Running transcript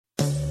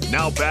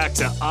Now back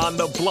to On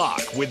the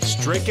Block with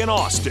Strick and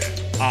Austin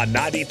on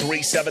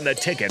 93.7 The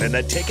Ticket and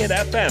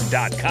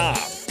theticketfm.com.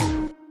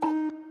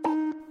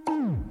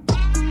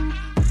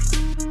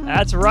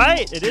 That's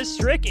right. It is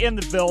Strick in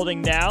the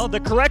building now,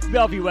 the correct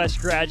Bellevue West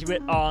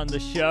graduate on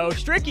the show.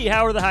 Stricky,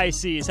 how are the high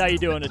seas? How you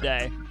doing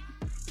today?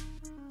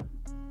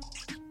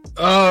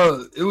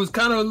 It was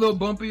kind of a little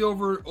bumpy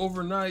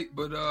overnight,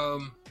 but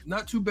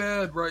not too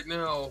bad right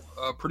now.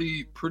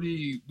 Pretty.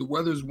 The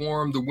weather's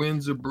warm. The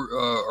winds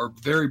are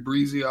very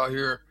breezy out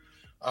here,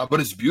 but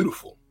it's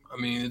beautiful.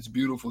 I mean, it's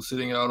beautiful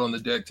sitting out on the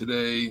deck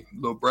today.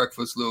 Little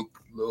breakfast,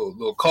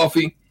 little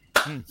coffee.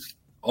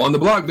 On the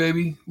block,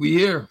 baby. We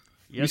here.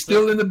 Yes, we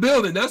still in the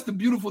building. That's the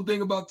beautiful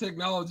thing about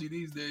technology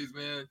these days,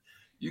 man.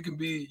 You can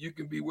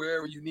be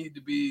wherever you need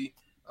to be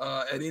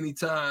at any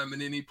time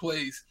in any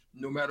place,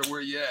 no matter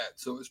where you're at.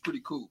 So it's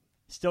pretty cool.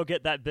 Still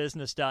get that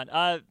business done.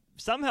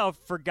 Somehow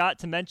forgot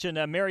to mention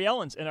Mary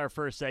Ellen's in our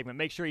first segment.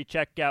 Make sure you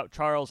check out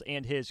Charles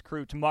and his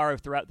crew tomorrow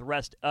throughout the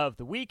rest of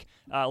the week.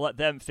 Let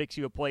them fix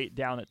you a plate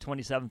down at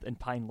 27th and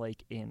Pine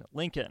Lake in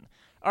Lincoln.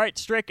 All right,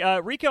 Strick,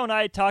 Rico and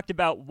I talked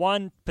about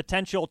one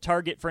potential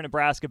target for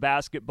Nebraska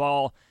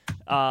basketball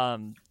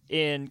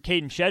in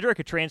Caden Shedrick,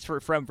 a transfer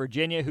from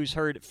Virginia who's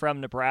heard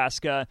from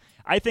Nebraska.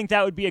 I think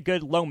that would be a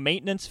good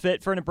low-maintenance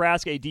fit for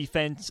Nebraska, a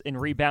defense and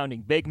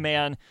rebounding big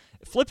man.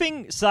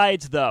 Flipping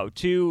sides, though,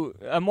 to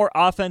a more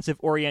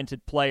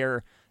offensive-oriented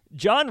player,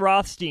 John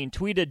Rothstein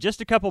tweeted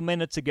just a couple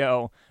minutes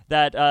ago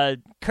that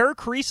Kerr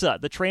Kriisa,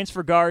 the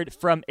transfer guard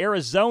from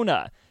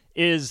Arizona,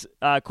 is,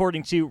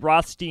 according to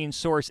Rothstein's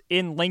source,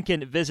 in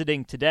Lincoln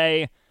visiting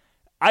today.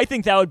 I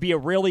think that would be a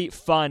really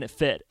fun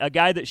fit. A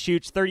guy that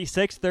shoots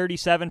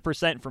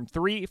 37% from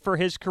three for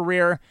his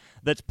career,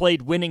 that's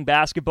played winning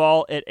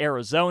basketball at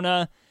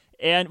Arizona,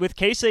 and with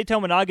Keisei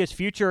Tominaga's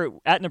future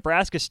at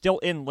Nebraska still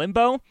in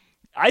limbo,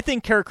 I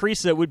think Kerr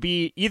Kriisa would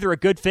be either a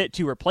good fit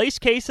to replace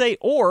Keisei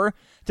or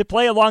to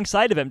play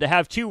alongside of him, to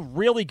have two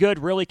really good,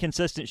 really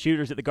consistent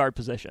shooters at the guard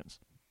positions.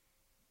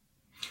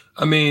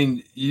 I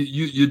mean,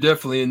 you're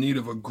definitely in need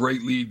of a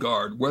great lead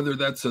guard, whether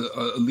that's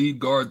a lead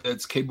guard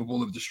that's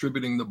capable of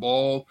distributing the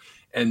ball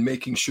and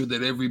making sure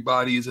that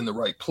everybody is in the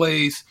right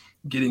place,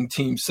 getting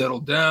teams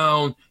settled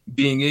down,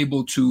 being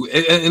able to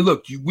and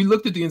look, we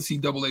looked at the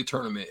NCAA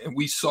tournament and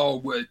we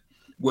saw what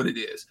it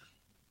is.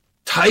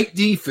 Tight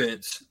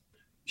defense.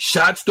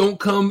 Shots don't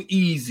come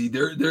easy.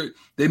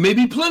 They may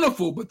be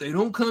plentiful, but they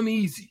don't come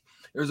easy.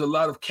 There's a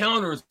lot of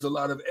counters, a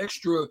lot of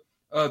extra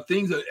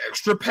things,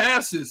 extra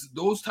passes.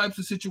 Those types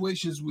of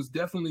situations was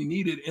definitely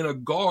needed in a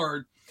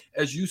guard,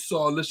 as you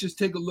saw. Let's just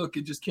take a look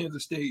at just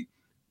Kansas State.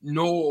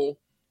 Noel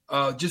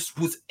just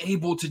was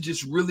able to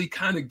just really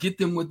kind of get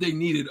them what they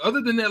needed.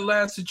 Other than that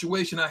last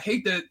situation, I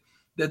hate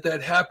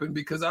that happened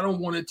because I don't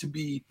want it to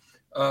be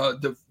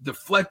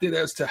deflected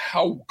as to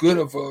how good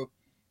of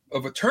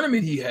a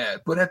tournament he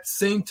had. But at the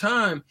same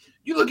time,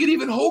 you look at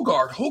even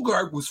Hogard.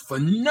 Hogard was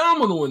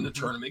phenomenal in the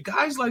tournament.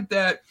 Guys like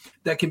that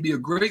can be a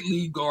great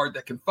lead guard,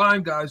 that can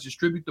find guys,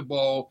 distribute the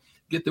ball,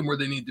 get them where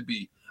they need to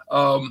be.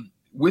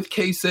 With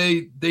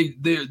Keisei,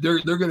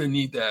 they're going to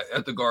need that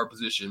at the guard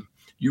position.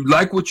 You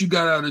like what you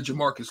got out of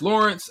Jamarcus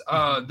Lawrence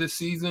this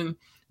season.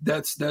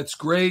 That's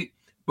great.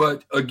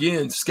 But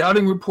again,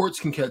 scouting reports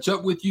can catch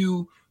up with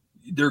you.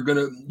 They're going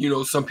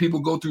to, some people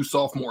go through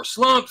sophomore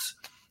slumps.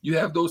 You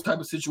have those type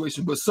of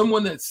situations, but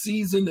someone that's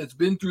seasoned, that's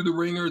been through the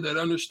ringer, that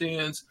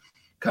understands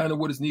kind of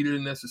what is needed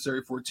and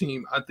necessary for a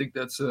team. I think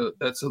that's a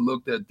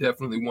look that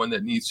definitely one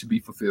that needs to be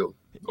fulfilled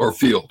or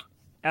filled.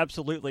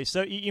 Absolutely.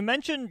 So you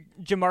mentioned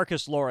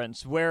Jamarcus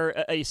Lawrence,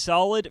 where a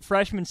solid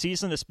freshman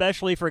season,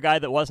 especially for a guy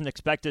that wasn't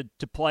expected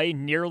to play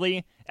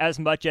nearly as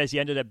much as he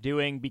ended up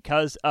doing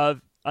because of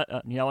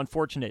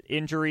unfortunate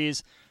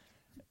injuries.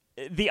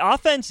 The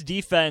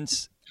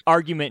offense-defense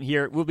argument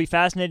here will be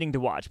fascinating to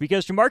watch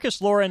because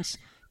Jamarcus Lawrence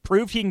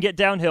proved he can get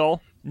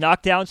downhill,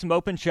 knock down some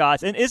open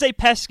shots, and is a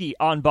pesky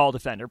on-ball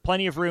defender.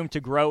 Plenty of room to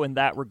grow in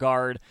that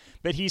regard,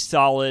 but he's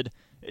solid.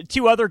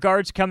 Two other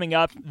guards coming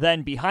up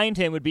then behind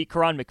him would be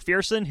Karan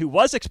McPherson, who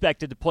was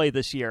expected to play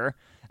this year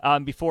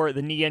before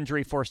the knee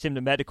injury forced him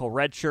to medical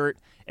redshirt,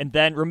 and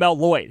then Ramel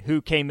Lloyd,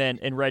 who came in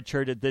and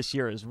redshirted this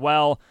year as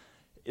well.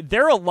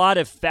 There are a lot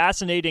of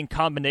fascinating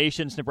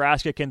combinations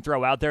Nebraska can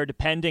throw out there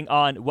depending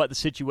on what the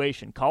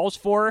situation calls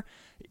for.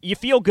 You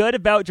feel good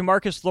about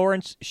Jamarcus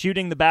Lawrence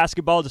shooting the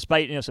basketball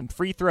despite some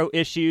free throw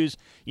issues.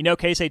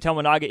 Keisei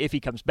Tominaga, if he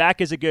comes back,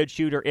 is a good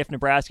shooter. If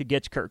Nebraska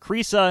gets Kerr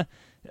Kriisa,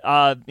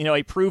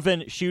 a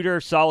proven shooter,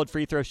 solid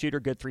free throw shooter,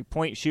 good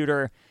three-point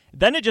shooter.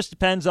 Then it just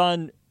depends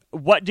on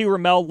what do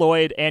Ramel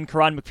Lloyd and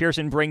Karan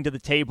McPherson bring to the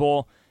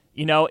table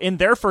in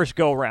their first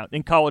go-around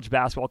in college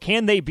basketball.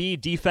 Can they be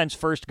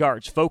defense-first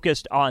guards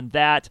focused on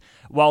that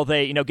while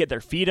they, get their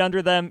feet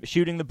under them,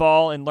 shooting the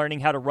ball and learning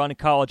how to run a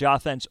college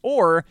offense?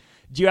 Or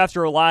do you have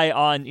to rely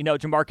on,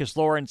 Jamarcus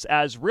Lawrence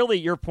as really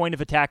your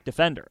point-of-attack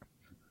defender?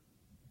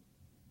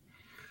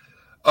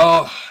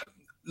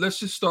 Let's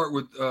just start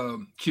with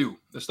Q.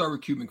 Let's start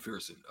with Q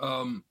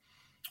McPherson.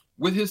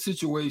 With his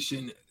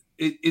situation,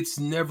 it's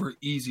never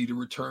easy to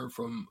return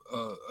from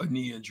a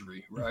knee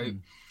injury, right? Mm-hmm.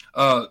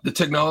 The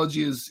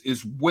technology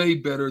is way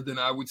better than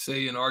I would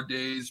say in our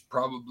days,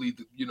 probably,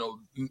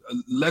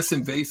 less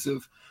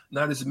invasive,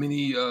 not as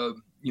many,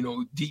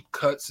 deep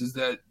cuts as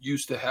that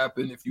used to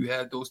happen if you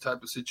had those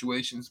type of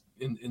situations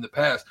in the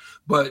past.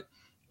 But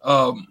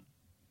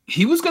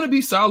he was going to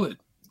be solid,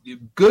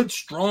 good,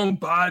 strong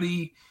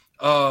body.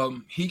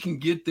 He can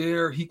get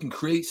there. He can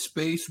create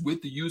space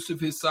with the use of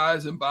his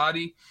size and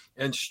body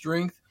and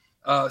strength.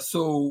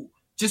 So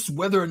just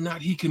whether or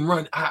not he can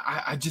run,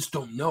 I just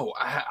don't know.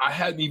 I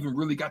hadn't even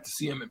really got to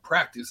see him in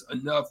practice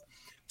enough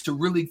to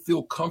really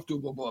feel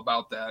comfortable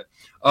about that.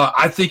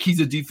 I think he's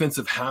a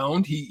defensive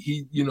hound.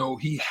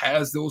 He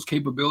has those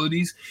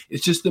capabilities.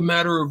 It's just a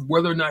matter of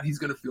whether or not he's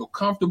going to feel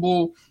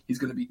comfortable. He's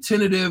going to be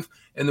tentative,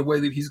 and the way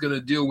that he's going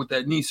to deal with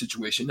that knee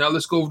situation. Now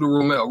let's go over to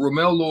Romel.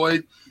 Romel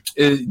Lloyd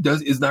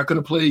is not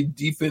going to play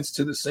defense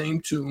to the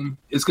same tune.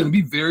 It's going to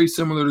be very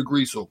similar to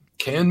Kriisa.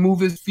 Can move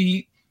his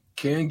feet,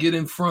 can get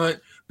in front,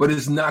 but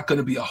is not going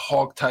to be a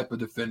hawk type of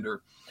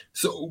defender.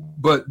 So,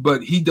 but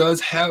he does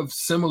have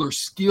similar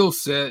skill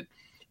set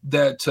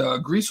that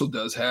Kriisa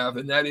does have,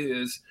 and that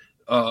is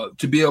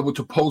to be able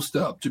to post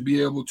up, to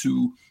be able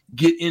to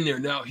get in there.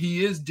 Now,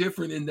 he is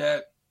different in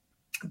that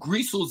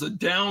Kriisa's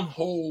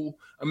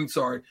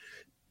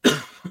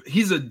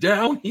he's a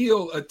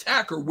downhill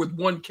attacker with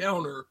one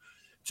counter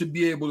to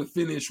be able to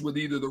finish with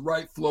either the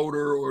right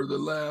floater or the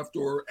left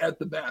or at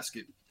the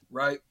basket,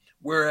 right?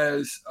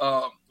 Whereas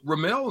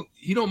Romel,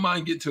 he don't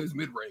mind getting to his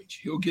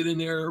mid-range. He'll get in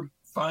there,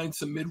 find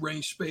some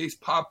mid-range space,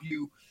 pop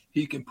you.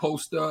 He can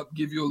post up,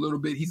 give you a little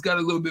bit. He's got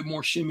a little bit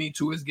more shimmy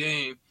to his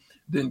game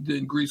than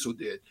Kriisa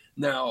did.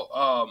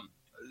 Now,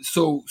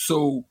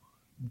 so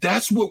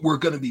that's what we're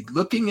going to be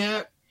looking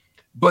at.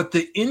 But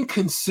the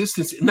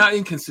inconsistency, not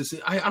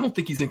inconsistent. I don't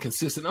think he's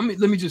inconsistent. I mean,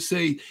 let me just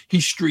say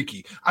he's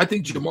streaky. I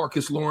think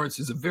Jamarcus Lawrence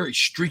is a very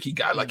streaky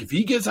guy. Like if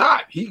he gets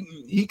hot,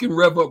 he can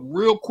rev up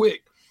real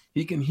quick.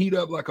 He can heat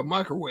up like a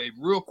microwave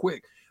real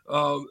quick.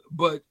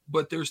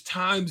 But there's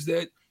times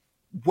that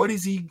what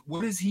does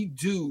he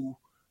do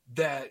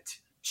that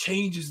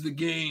changes the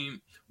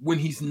game when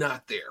he's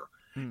not there?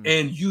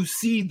 And you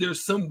see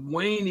there's some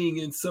waning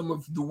in some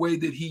of the way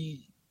that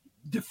he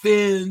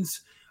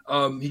defends.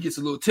 He gets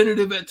a little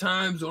tentative at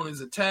times on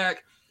his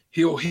attack.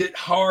 He'll hit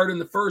hard in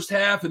the first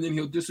half, and then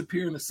he'll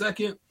disappear in the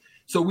second.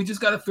 So we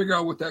just got to figure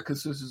out what that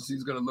consistency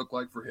is going to look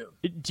like for him.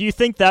 Do you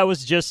think that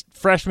was just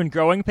freshman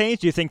growing pains?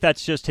 Do you think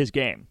that's just his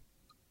game?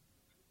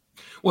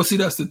 Well, see,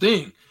 that's the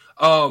thing.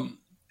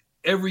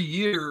 Every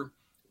year,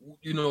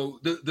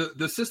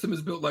 the system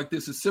is built like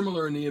this. It's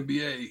similar in the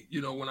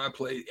NBA. When I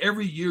played,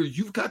 every year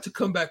you've got to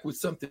come back with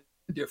something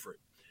different.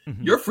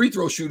 Mm-hmm. Your free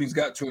throw shooting's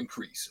got to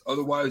increase.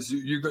 Otherwise,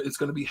 it's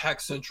going to be hack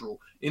central.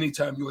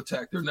 Anytime you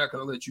attack, they're not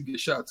going to let you get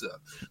shots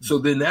up. Mm-hmm. So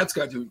then that's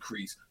got to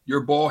increase.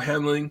 Your ball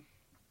handling,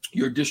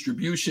 your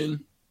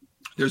distribution.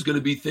 There's going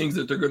to be things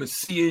that they're going to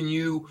see in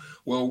you.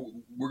 Well,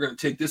 we're going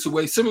to take this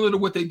away. Similar to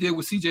what they did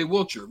with C.J.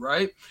 Wilcher,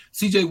 right?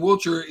 C.J.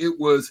 Wilcher, it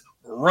was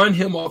run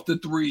him off the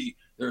three.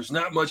 There's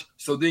not much.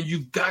 So then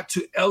you've got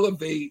to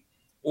elevate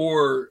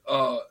or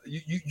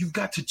you've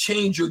got to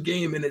change your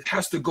game, and it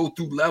has to go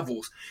through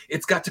levels.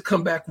 It's got to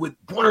come back with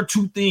one or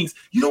two things.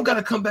 You don't got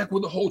to come back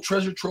with a whole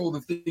treasure trove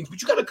of things,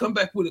 but you got to come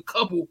back with a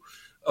couple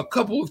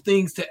of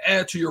things to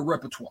add to your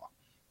repertoire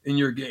in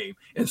your game.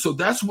 And so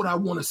that's what I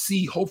want to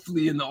see,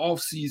 hopefully in the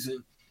offseason,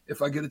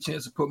 if I get a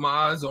chance to put my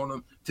eyes on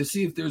them, to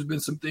see if there's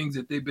been some things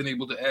that they've been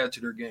able to add to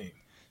their game.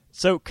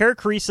 So Kerr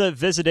Kriisa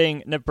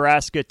visiting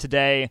Nebraska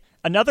today.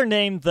 Another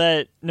name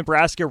that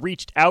Nebraska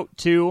reached out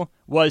to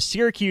was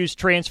Syracuse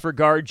transfer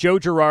guard Joe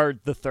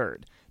Girard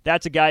III.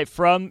 That's a guy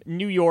from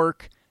New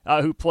York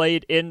who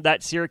played in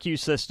that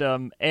Syracuse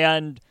system.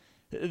 And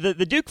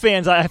the Duke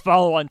fans I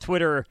follow on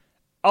Twitter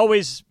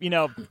always,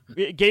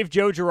 gave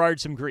Joe Girard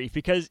some grief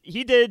because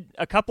he did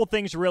a couple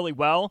things really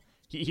well.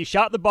 He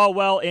shot the ball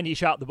well, and he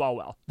shot the ball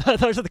well.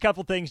 Those are the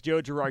couple things Joe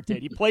Girard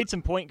did. He played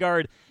some point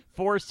guard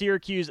for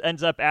Syracuse,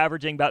 ends up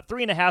averaging about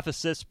 3.5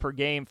 assists per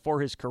game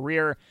for his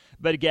career.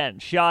 But again,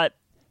 shot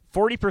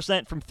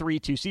 40% from three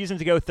 2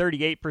 seasons ago,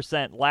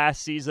 38%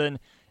 last season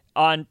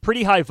on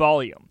pretty high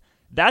volume.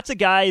 That's a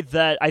guy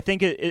that I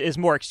think is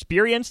more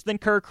experienced than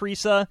Kerr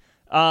Kriisa,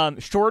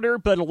 shorter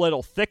but a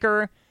little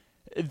thicker.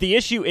 The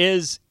issue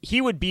is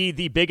he would be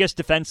the biggest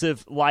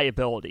defensive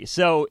liability.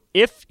 So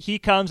if he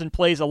comes and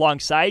plays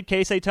alongside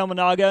Keisei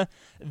Tominaga,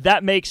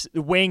 that makes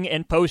wing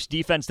and post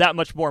defense that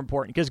much more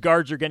important because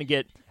guards are going to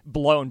get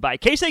blown by.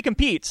 Keisei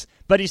competes,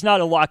 but he's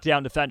not a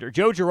lockdown defender.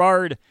 Joe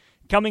Girard,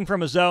 coming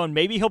from a zone,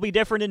 maybe he'll be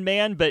different in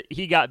man, but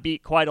he got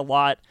beat quite a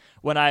lot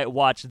when I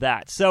watched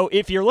that. So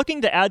if you're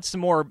looking to add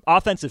some more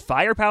offensive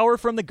firepower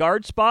from the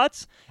guard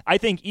spots, I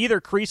think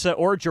either Kriisa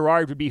or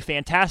Girard would be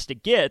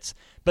fantastic gets,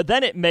 but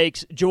then it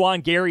makes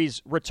Juwan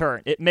Gary's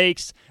return. It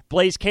makes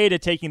Blaise Keita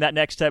taking that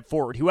next step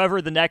forward.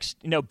 Whoever the next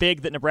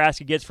big that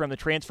Nebraska gets from the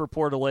transfer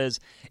portal is,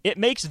 it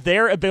makes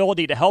their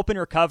ability to help and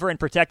recover and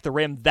protect the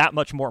rim that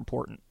much more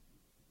important.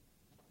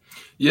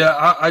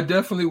 Yeah, I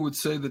definitely would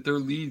say that their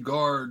lead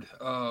guard,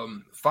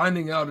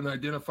 finding out and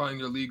identifying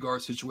their lead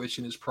guard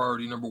situation is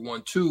priority number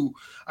 1. 2,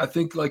 I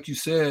think, like you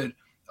said,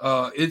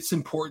 it's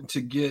important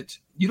to get.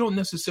 You don't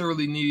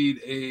necessarily need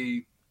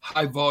a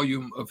high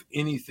volume of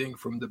anything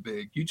from the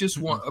big. You just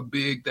want a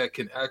big that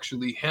can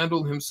actually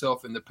handle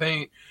himself in the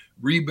paint,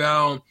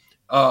 rebound.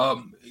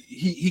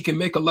 He can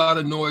make a lot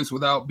of noise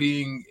without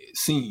being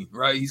seen,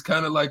 right? He's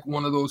kind of like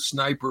one of those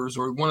snipers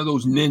or one of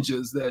those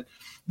ninjas that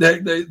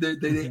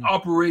they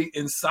operate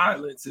in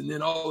silence, and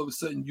then all of a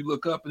sudden you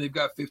look up and they've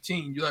got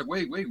 15. You're like,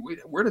 wait,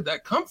 where did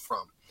that come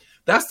from?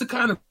 That's the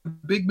kind of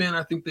big man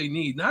I think they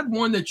need. Not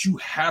one that you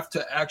have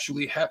to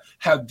actually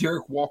have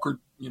Derek Walker,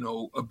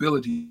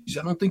 abilities.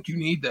 I don't think you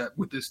need that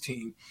with this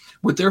team.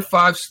 With their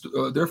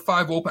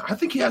five open, I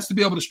think he has to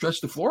be able to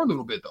stretch the floor a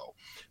little bit though,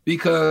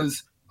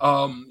 because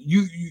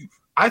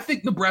I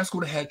think Nebraska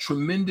would have had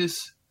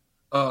tremendous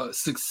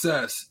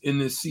success in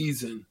this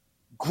season,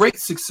 great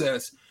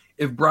success,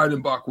 if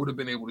Breidenbach would have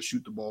been able to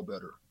shoot the ball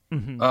better.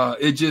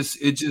 It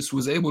just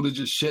was able to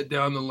just shut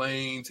down the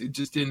lanes. It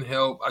just didn't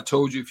help. I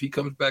told you, if he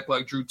comes back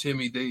like Drew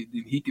Timme,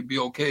 then he could be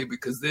okay,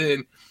 because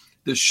then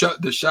the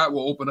shot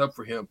will open up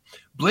for him.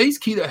 Blaze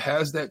Keita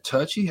has that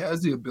touch. He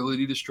has the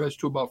ability to stretch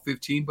to about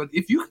 15. But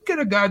if you can get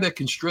a guy that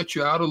can stretch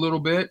you out a little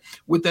bit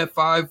with that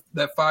five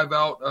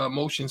out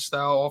motion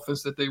style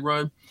offense that they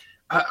run,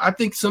 I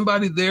think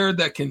somebody there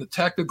that can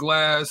attack the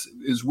glass,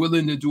 is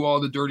willing to do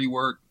all the dirty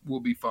work, will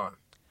be fine.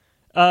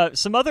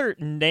 Some other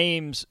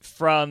names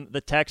from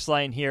the text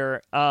line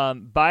here.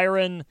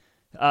 Byron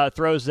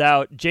throws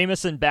out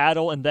Jamison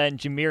Battle and then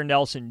Jameer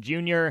Nelson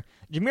Jr.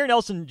 Jameer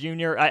Nelson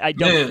Jr. I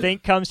don't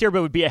think comes here,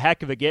 but would be a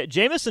heck of a get.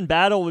 Jamison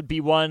Battle would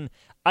be one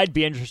I'd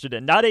be interested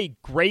in. Not a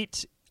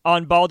great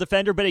on-ball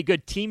defender, but a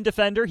good team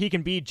defender. He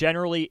can be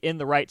generally in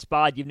the right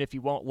spot, even if he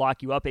won't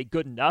lock you up. A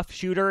good enough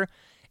shooter.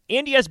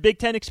 And he has Big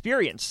Ten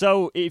experience.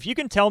 So if you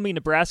can tell me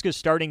Nebraska's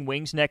starting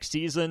wings next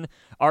season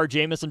are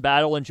Jamison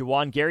Battle and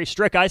Juwan Gary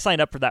Strick, I sign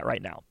up for that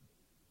right now.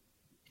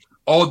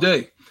 All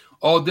day.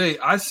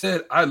 I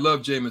said I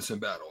love Jamison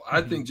Battle.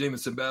 I think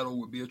Jamison Battle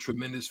would be a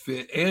tremendous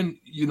fit. And,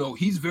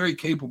 he's very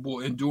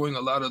capable in doing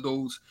a lot of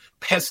those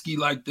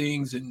pesky-like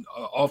things and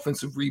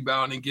offensive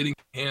rebounding, getting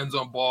hands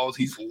on balls.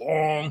 He's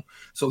long,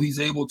 so he's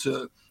able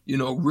to,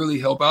 really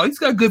help out. He's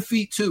got good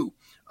feet, too.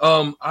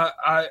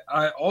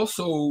 I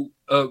also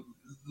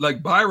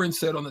like Byron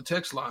said on the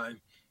text line,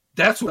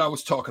 that's what I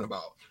was talking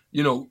about.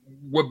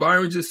 What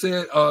Byron just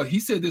said,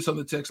 he said this on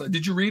the text line.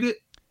 Did you read it?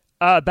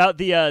 About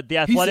the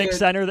athletic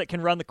center that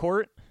can run the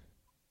court?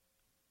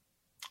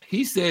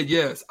 He said,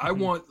 yes, I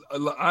want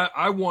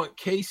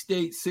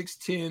K-State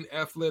 6'10"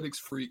 athletics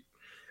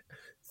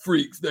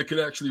freaks that could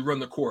actually run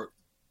the court.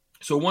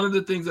 So one of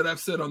the things that I've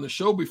said on the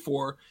show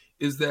before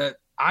is that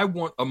I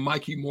want a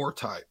Mikey Moore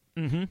type.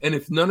 And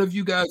if none of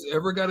you guys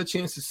ever got a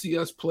chance to see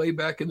us play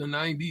back in the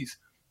 90s,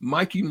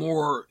 Mikey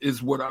Moore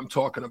is what I'm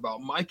talking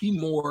about. Mikey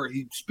Moore,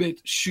 he spent,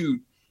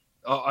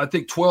 I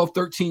think 12,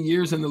 13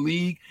 years in the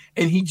league,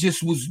 and he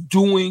just was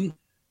doing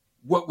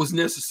what was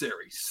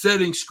necessary,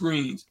 setting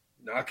screens,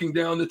 knocking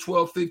down the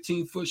 12,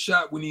 15-foot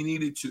shot when he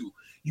needed to.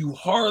 You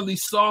hardly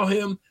saw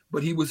him,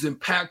 but he was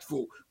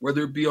impactful,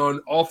 whether it be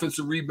on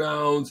offensive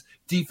rebounds,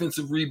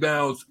 defensive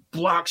rebounds,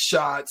 block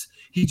shots.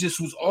 He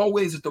just was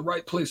always at the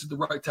right place at the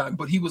right time,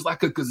 but he was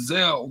like a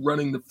gazelle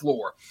running the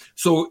floor.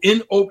 So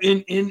in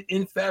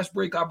fast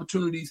break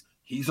opportunities,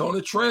 he's on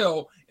a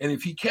trail, and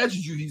if he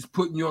catches you, he's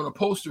putting you on a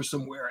poster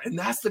somewhere. And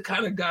that's the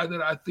kind of guy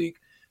that I think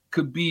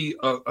could be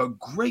a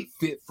great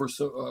fit for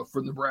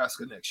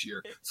Nebraska next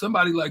year.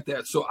 Somebody like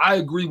that. So I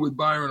agree with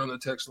Byron on the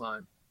text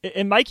line.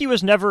 And Mikey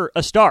was never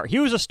a star. He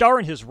was a star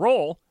in his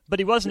role, but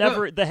he was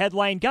never the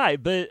headline guy.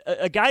 But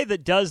a guy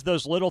that does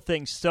those little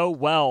things so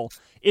well,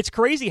 it's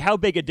crazy how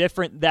big a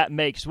difference that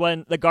makes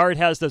when the guard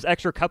has those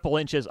extra couple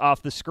inches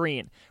off the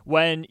screen,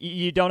 when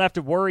you don't have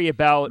to worry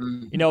about,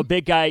 a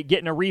big guy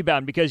getting a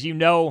rebound because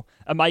a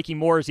Mikey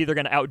Moore is either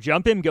going to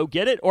out-jump him, go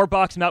get it, or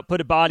box him out,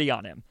 put a body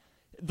on him.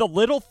 The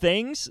little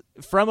things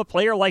from a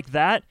player like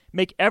that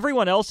make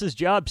everyone else's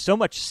job so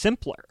much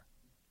simpler.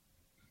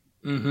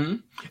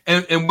 And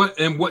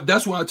what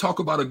that's why I talk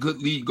about a good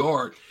lead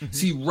guard.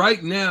 See,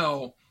 right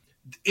now,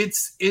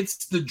 it's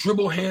the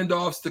dribble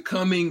handoffs, the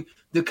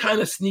kind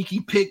of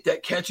sneaky pick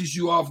that catches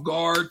you off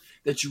guard,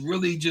 that you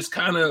really just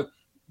kind of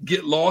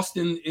get lost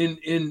in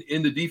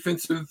the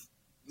defensive,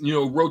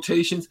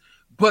 rotations.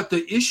 But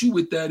the issue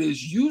with that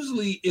is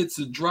usually it's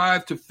a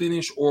drive to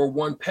finish or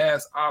one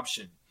pass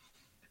option.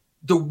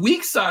 The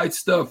weak side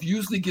stuff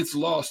usually gets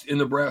lost in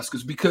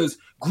Nebraska's because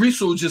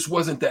Kriisa just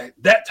wasn't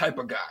that type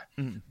of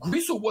guy.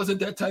 Kriisa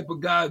wasn't that type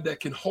of guy that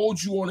can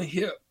hold you on a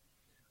hip,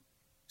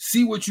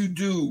 see what you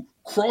do,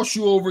 cross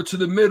you over to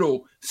the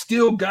middle,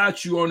 still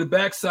got you on the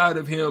backside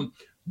of him.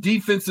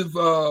 Defensive,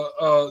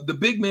 the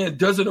big man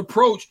doesn't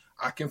approach,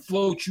 I can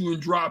float you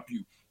and drop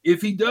you.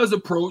 If he does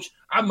approach,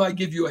 I might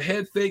give you a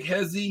head fake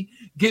hezzy,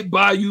 get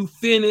by you,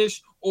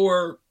 finish,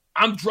 or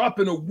I'm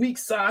dropping a weak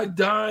side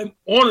dime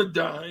on a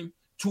dime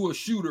to a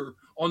shooter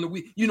on the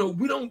week.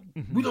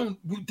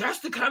 That's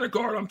the kind of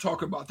guard I'm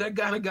talking about. That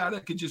kind of guy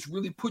that can just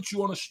really put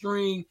you on a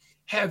string,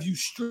 have you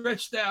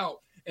stretched out,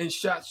 and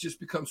shots just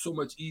become so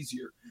much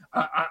easier.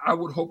 I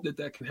would hope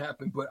that can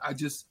happen, but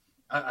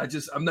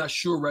I'm not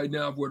sure right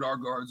now of what our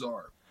guards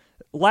are.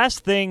 Last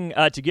thing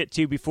to get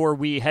to before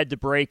we head to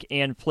break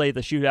and play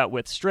the shootout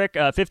with Strick.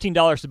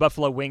 $15 to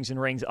Buffalo Wings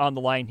and Rings on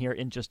the line here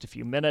in just a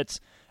few minutes.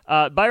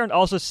 Byron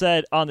also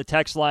said on the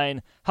text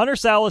line, Hunter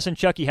Salas and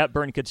Chucky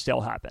Hepburn could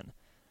still happen.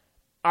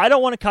 I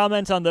don't want to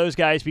comment on those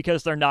guys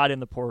because they're not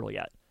in the portal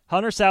yet.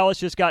 Hunter Salas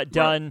just got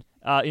done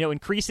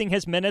increasing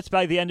his minutes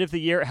by the end of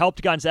the year,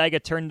 helped Gonzaga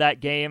turn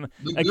that game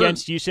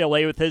against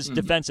UCLA with his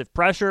defensive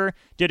pressure,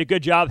 did a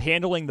good job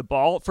handling the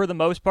ball for the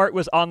most part,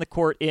 was on the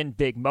court in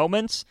big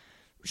moments.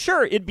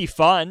 Sure, it'd be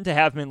fun to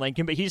have him in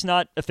Lincoln, but he's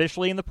not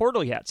officially in the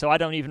portal yet, so I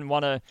don't even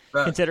want to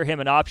consider him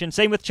an option.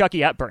 Same with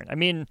Chucky Hepburn. I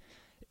mean,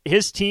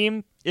 his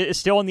team is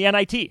still in the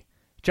NIT.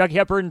 Chucky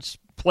Hepburn's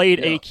played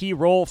a key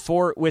role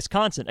for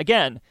Wisconsin.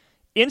 Again,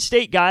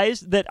 in-state guys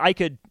that I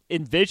could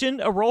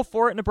envision a role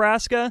for at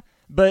Nebraska,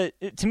 but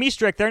to me,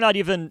 Strick, they're not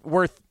even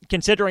worth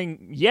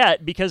considering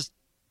yet because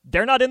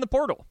they're not in the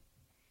portal.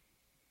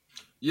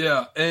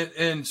 Yeah,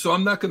 and so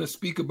I'm not going to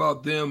speak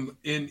about them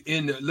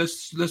in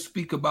let's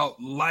speak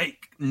about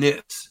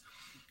likeness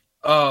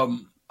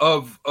of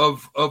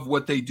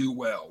what they do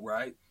well,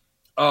 right?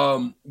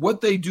 What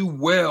they do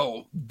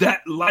well,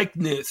 that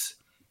likeness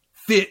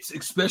fits,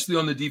 especially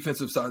on the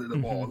defensive side of the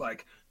ball.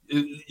 Like,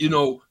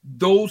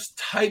 those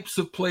types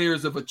of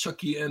players of a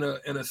Chucky and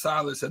a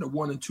Silas at a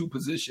 1 and 2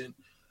 position.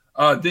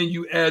 Then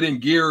you add in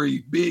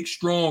Gary, big,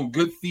 strong,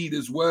 good feet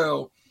as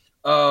well.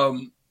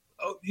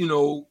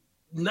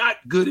 Not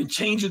good in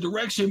change of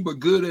direction, but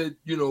good at,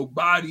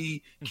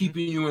 body,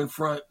 keeping you in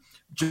front.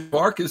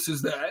 Jamarcus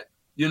is that,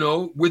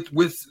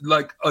 with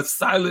like a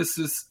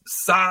Silas's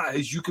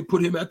size, you could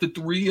put him at the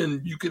 3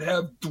 and you could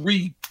have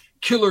 3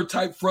 killer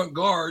type front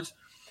guards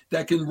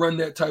that can run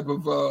that type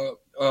of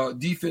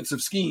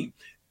defensive scheme.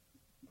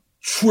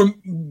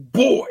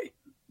 Boy,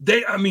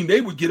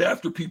 they would get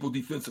after people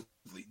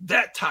defensively,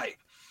 that type.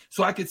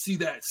 So I could see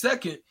that.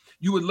 Second,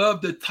 you would love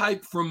the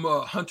type from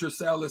Hunter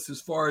Salas as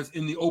far as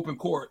in the open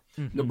court.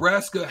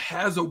 Nebraska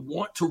has a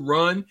want to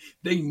run.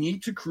 They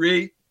need to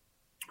create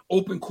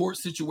open court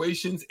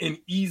situations and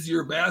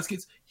easier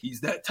baskets.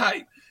 He's that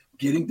type.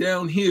 Getting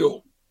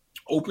downhill,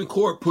 open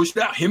court, pushed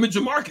out. Him and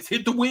Jamarcus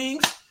hit the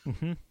wings.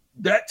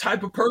 That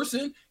type of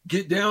person,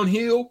 get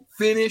downhill,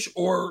 finish,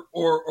 or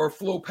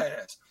flow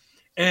pass.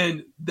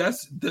 And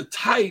that's the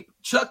type,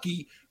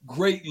 Chucky,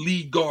 great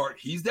lead guard.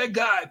 He's that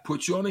guy,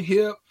 put you on a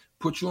hip,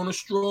 put you on a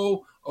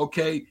stroll.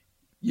 Okay,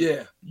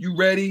 yeah, you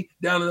ready?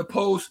 Down in the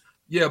post?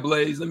 Yeah,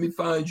 Blaze, let me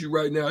find you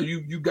right now.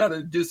 You got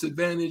a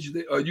disadvantage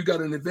there, you got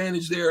an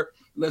advantage there.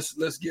 Let's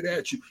get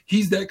at you.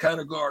 He's that kind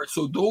of guard.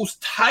 So those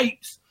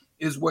types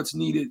is what's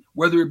needed.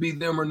 Whether it be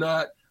them or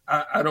not,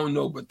 I don't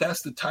know, but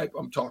that's the type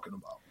I'm talking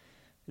about.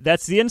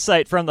 That's the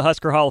insight from the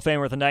Husker Hall of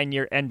Famer, the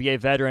 9-year NBA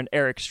veteran,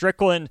 Eric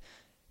Strickland.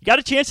 You got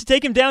a chance to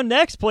take him down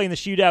next, playing the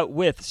shootout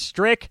with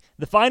Strick.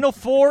 The Final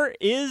Four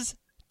is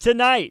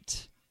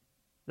tonight.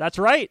 That's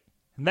right.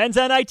 Men's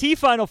NIT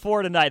Final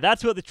Four tonight.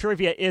 That's what the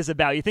trivia is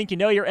about. You think you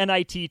know your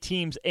NIT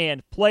teams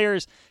and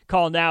players?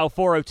 Call now,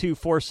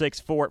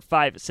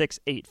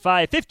 402-464-5685.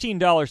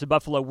 $15 to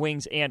Buffalo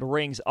Wings and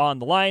Rings on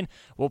the line.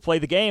 We'll play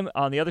the game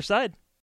on the other side.